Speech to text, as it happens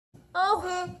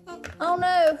Oh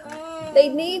no, they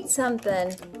need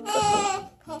something.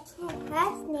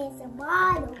 That needs a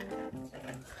bottle.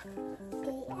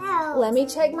 Let me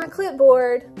check my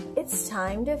clipboard. It's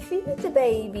time to feed the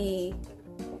baby.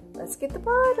 Let's get the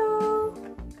bottle.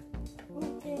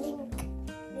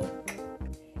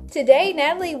 Today,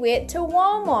 Natalie went to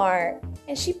Walmart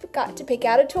and she got to pick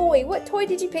out a toy. What toy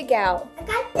did you pick out? I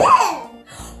got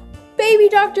this. Baby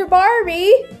Doctor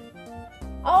Barbie.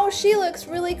 Oh, she looks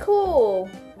really cool.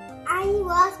 I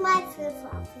lost my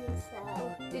flip-flops,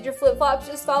 so. Did your flip-flops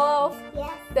just fall off?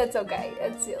 Yes. That's okay.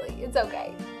 That's silly. It's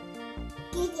okay.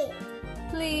 Get it.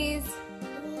 Please.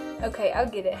 Okay, I'll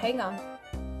get it. Hang on.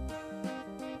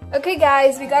 Okay,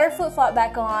 guys, we got our flip-flop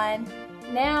back on.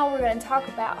 Now we're going to talk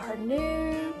about her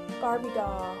new Barbie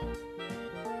doll.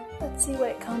 Let's see what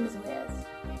it comes with.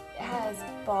 It has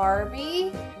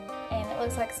Barbie, and it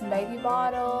looks like some baby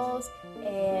bottles,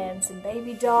 and some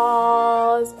baby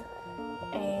dolls,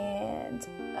 and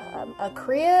a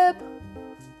crib.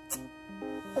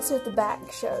 Let's see what the back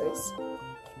shows.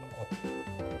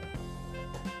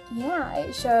 Yeah,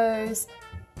 it shows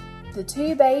the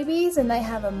two babies, and they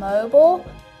have a mobile,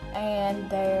 and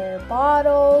their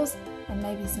bottles, and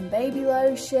maybe some baby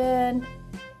lotion,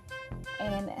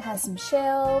 and it has some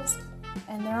shelves,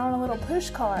 and they're on a little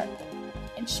push cart,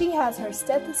 and she has her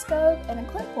stethoscope and a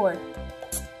clipboard.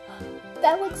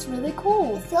 That looks really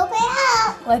cool. Let's open it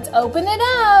up. Let's open it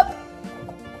up.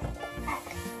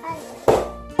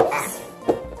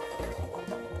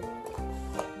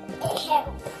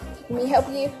 Can we help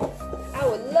you? I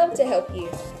would love to help you.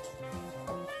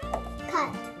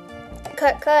 Cut.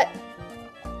 Cut, cut.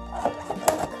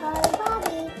 Cut the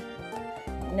Barbie.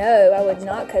 No, I would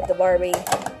not cut the Barbie.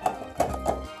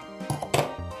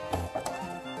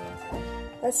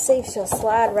 Let's see if she'll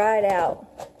slide right out.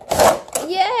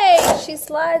 Yay! She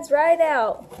slides right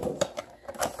out.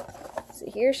 So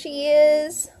here she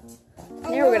is. Now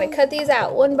we're going to cut these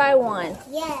out one by one.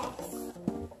 Yes.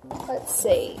 Let's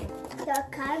see. So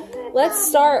cut her Let's Barbie.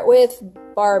 start with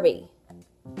Barbie.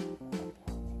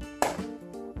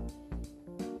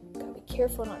 Gotta be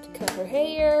careful not to cut her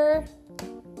hair.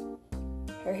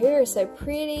 Her hair is so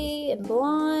pretty and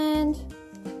blonde.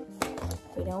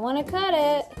 We don't want to cut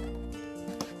it.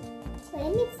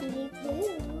 Let me see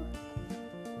too.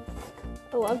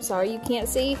 Oh, I'm sorry, you can't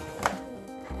see.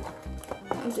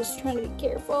 I'm just trying to be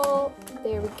careful.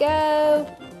 There we go.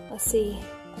 Let's see.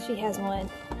 She has one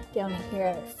down here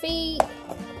at her feet.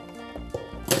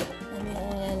 And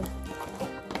then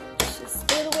she's a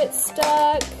little bit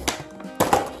stuck.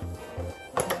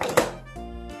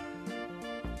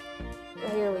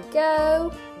 There we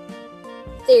go.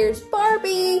 There's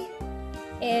Barbie.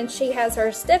 And she has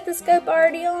her stethoscope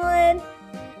already on.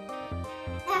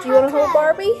 Do you want to hold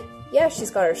Barbie? Yeah,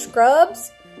 she's got her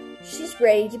scrubs. She's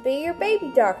ready to be your baby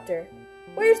doctor.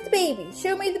 Where's the baby?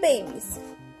 Show me the babies.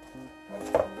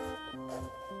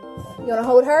 You want to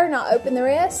hold her and I'll open the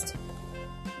rest?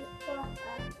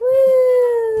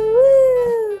 Woo!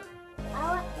 Woo!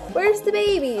 Where's the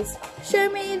babies? Show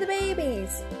me the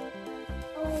babies.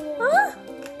 Huh?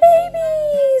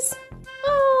 Babies!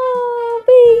 Oh,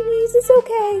 babies, it's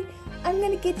okay. I'm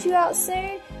going to get you out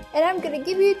soon and I'm going to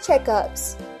give you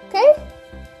checkups. Okay?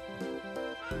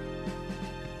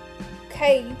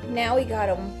 Okay, now we got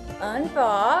them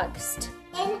unboxed.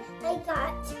 And I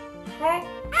got her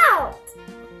out.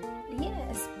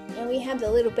 Yes, and we have the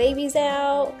little babies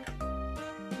out.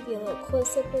 Give you a little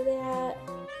close up of that.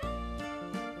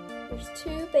 There's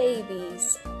two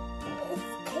babies. It's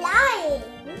crying.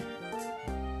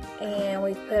 And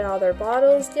we've put all their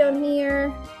bottles down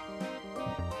here.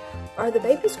 Are the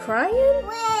babies crying?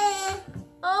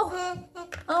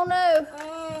 Oh no,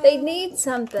 they need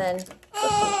something.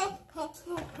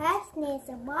 That needs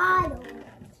a bottle.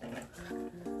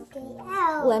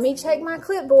 Let me check my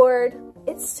clipboard.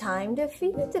 It's time to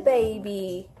feed the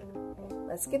baby.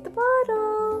 Let's get the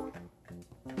bottle.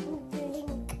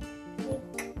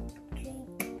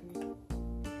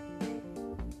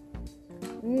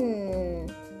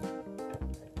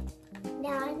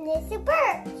 Now it needs a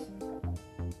burp.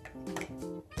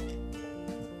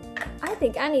 I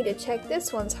think I need to check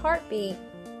this one's heartbeat.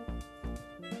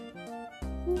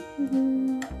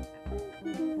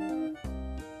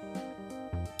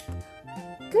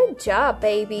 Good job,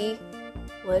 baby.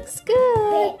 Looks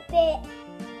good. Bit.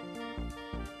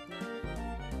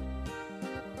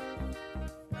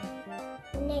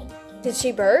 Did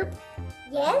she burp?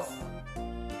 Yes.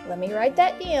 Let me write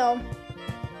that down.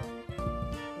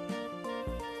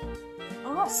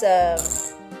 Awesome.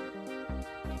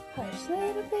 Hush,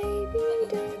 little baby,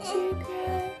 don't you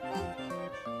cry.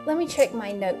 Let me check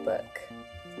my notebook.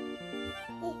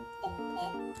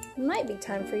 Might be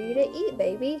time for you to eat,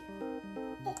 baby.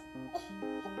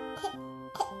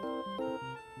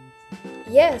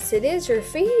 Yes, it is your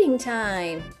feeding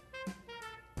time.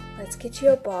 Let's get you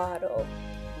a bottle.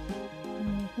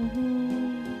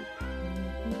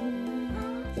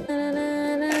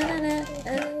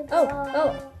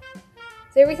 Oh.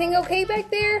 Is everything okay back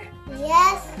there?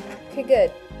 Yes. Okay,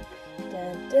 good.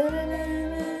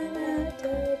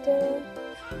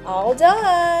 All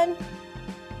done.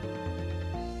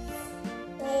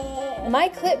 My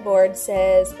clipboard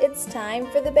says it's time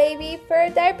for the baby for a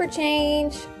diaper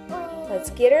change. Let's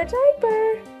get her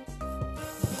diaper.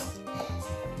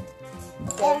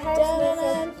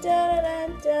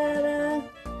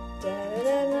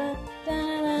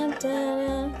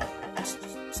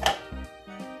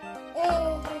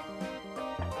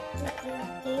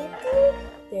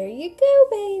 There you go,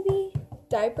 baby.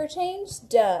 Diaper change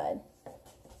done.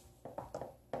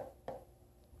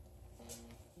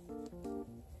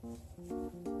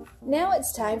 Now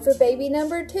it's time for baby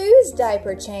number 2's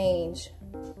diaper change.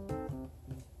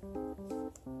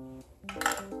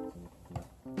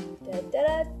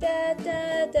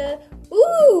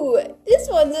 Ooh, this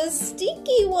one's a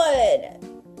stinky one.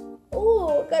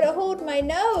 Ooh, gotta hold my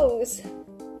nose.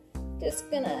 Just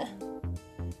gonna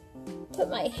put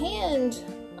my hand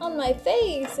on my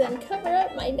face and cover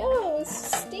up my nose.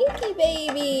 Stinky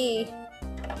baby.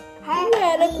 You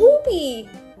had a poopy.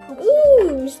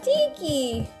 Ooh,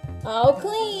 stinky. All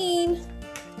clean.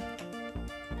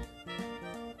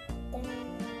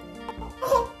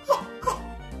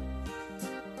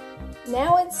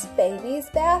 Now it's baby's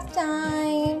bath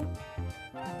time.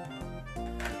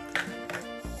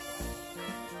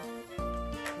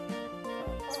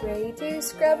 It's ready to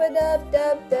scrub a dub,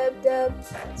 dub, dub, dub.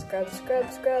 Scrub, scrub,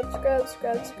 scrub, scrub,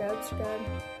 scrub, scrub, scrub.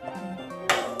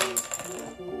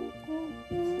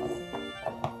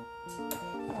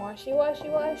 Washy, washy,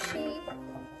 washy.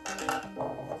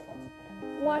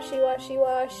 Washy, washy,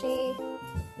 washy.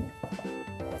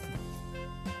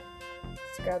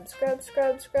 Scrub, scrub,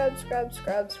 scrub, scrub, scrub,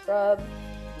 scrub, scrub.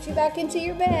 Get you back into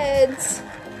your beds.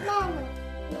 Mama.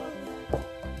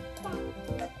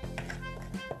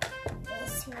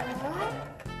 This one.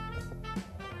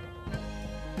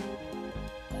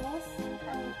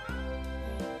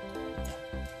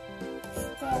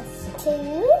 This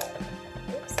two.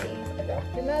 Oopsies, I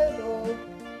dropped your mobile.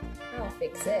 I'll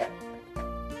fix it.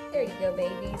 There you go,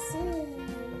 babies.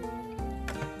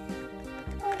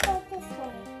 I'll go this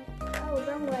way. Oh,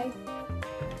 wrong way.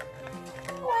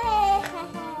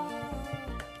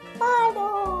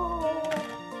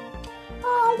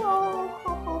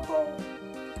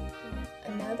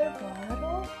 Another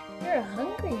bottle? You're a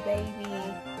hungry baby.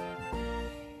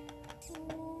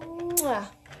 Mwah.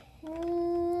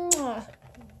 Mwah.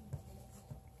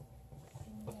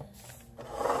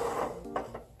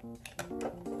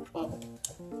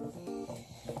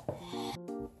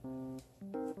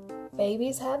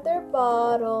 Babies had their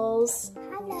bottles.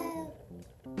 Hello.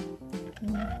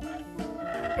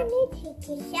 I need to take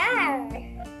a shower.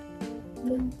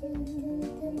 Needs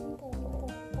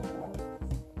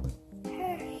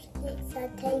to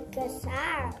take a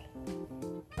shower.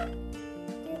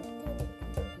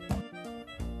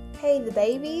 Hey, the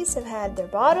babies have had their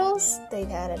bottles, they've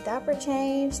had a diaper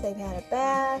change, they've had a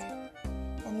bath,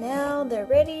 and now they're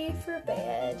ready for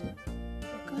bed.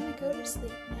 They're gonna go to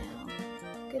sleep now.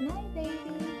 Good night, baby.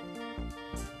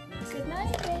 Good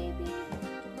night, baby.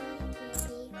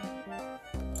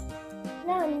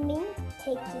 Now me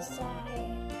take a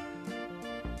shower.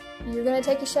 You're gonna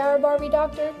take a shower, Barbie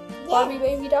Doctor? Yeah. Barbie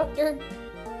Baby Doctor?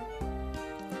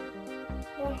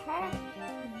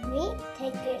 Me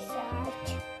take a shower.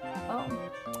 Oh.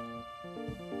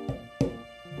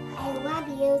 I love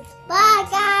you. Bye,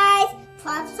 guys.